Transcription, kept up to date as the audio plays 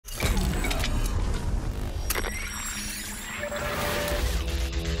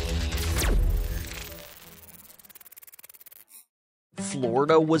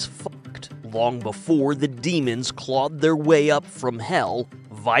Florida was fucked long before the demons clawed their way up from hell,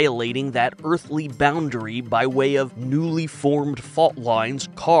 violating that earthly boundary by way of newly formed fault lines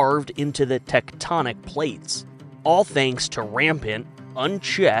carved into the tectonic plates, all thanks to rampant,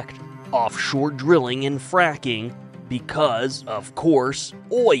 unchecked, offshore drilling and fracking, because, of course,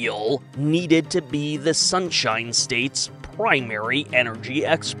 oil needed to be the Sunshine State's primary energy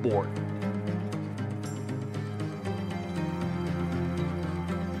export.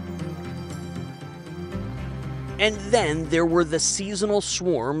 And then there were the seasonal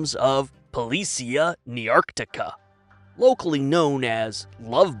swarms of Policia nearctica. Locally known as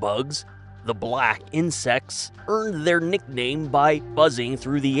Lovebugs, the black insects earned their nickname by buzzing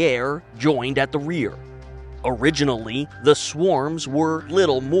through the air, joined at the rear. Originally, the swarms were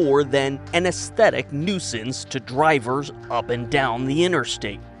little more than an aesthetic nuisance to drivers up and down the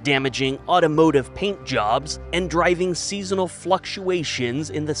interstate, damaging automotive paint jobs and driving seasonal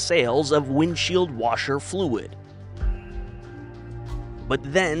fluctuations in the sales of windshield washer fluid.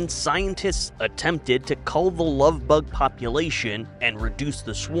 But then scientists attempted to cull the lovebug population and reduce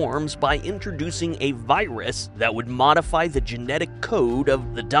the swarms by introducing a virus that would modify the genetic code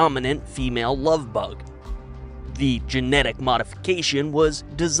of the dominant female lovebug. The genetic modification was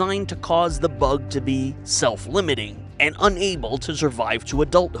designed to cause the bug to be self-limiting and unable to survive to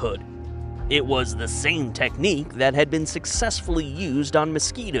adulthood. It was the same technique that had been successfully used on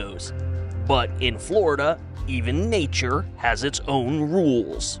mosquitoes. But in Florida, even nature has its own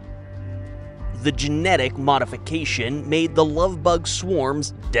rules. The genetic modification made the lovebug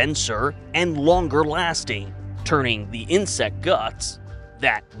swarms denser and longer lasting, turning the insect guts,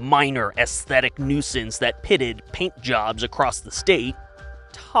 that minor aesthetic nuisance that pitted paint jobs across the state,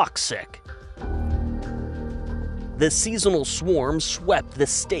 toxic. The seasonal swarms swept the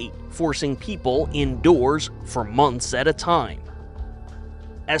state, forcing people indoors for months at a time.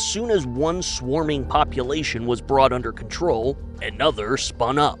 As soon as one swarming population was brought under control, another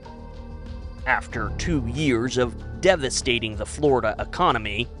spun up. After 2 years of devastating the Florida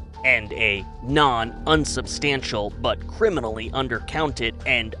economy, and a non-unsubstantial but criminally undercounted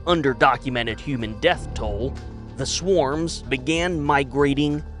and underdocumented human death toll, the swarms began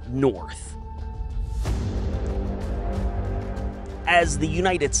migrating north. As the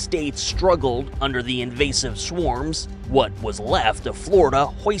United States struggled under the invasive swarms, what was left of Florida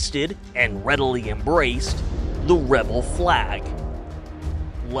hoisted and readily embraced the rebel flag.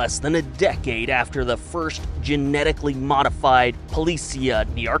 Less than a decade after the first genetically modified Policia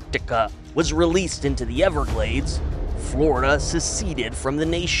nearctica was released into the Everglades, Florida seceded from the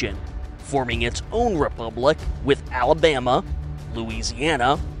nation, forming its own republic with Alabama,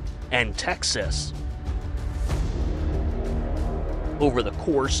 Louisiana, and Texas. Over the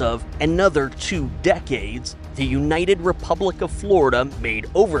course of another 2 decades, the United Republic of Florida made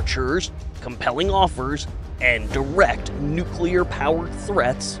overtures, compelling offers, and direct nuclear-powered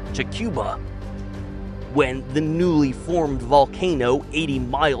threats to Cuba. When the newly formed volcano 80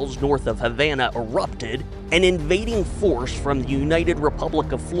 miles north of Havana erupted, an invading force from the United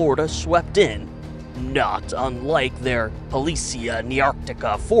Republic of Florida swept in, not unlike their Policia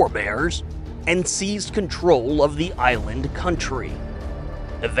nearctica forebears, and seized control of the island country.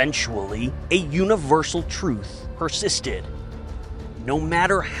 Eventually, a universal truth persisted. No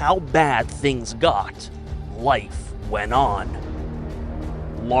matter how bad things got, life went on.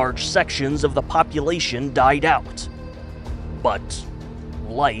 Large sections of the population died out, but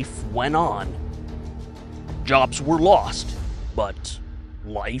life went on. Jobs were lost, but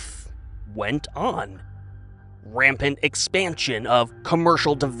life went on. Rampant expansion of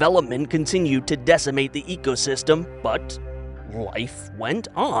commercial development continued to decimate the ecosystem, but life went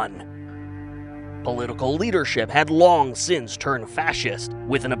on. Political leadership had long since turned fascist,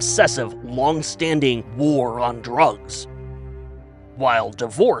 with an obsessive, long-standing war on drugs. While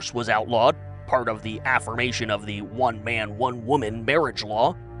divorce was outlawed, part of the affirmation of the one-man, one-woman marriage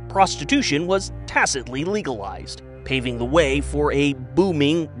law, prostitution was tacitly legalized, paving the way for a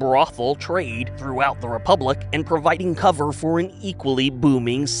booming brothel trade throughout the Republic and providing cover for an equally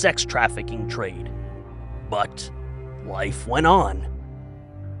booming sex trafficking trade. But life went on.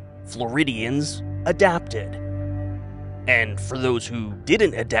 Floridians adapted. And for those who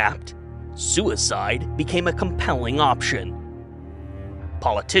didn't adapt, suicide became a compelling option.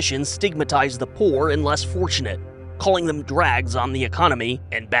 Politicians stigmatized the poor and less fortunate, calling them drags on the economy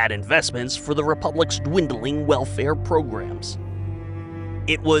and bad investments for the Republic's dwindling welfare programs.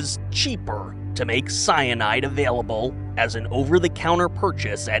 It was cheaper to make cyanide available as an over-the-counter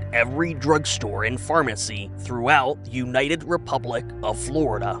purchase at every drugstore and pharmacy throughout the United Republic of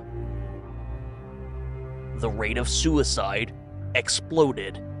Florida. The rate of suicide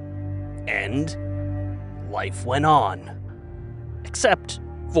exploded, and life went on. Except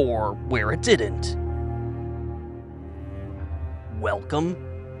for where it didn't.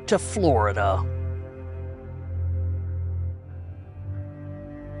 Welcome to Florida.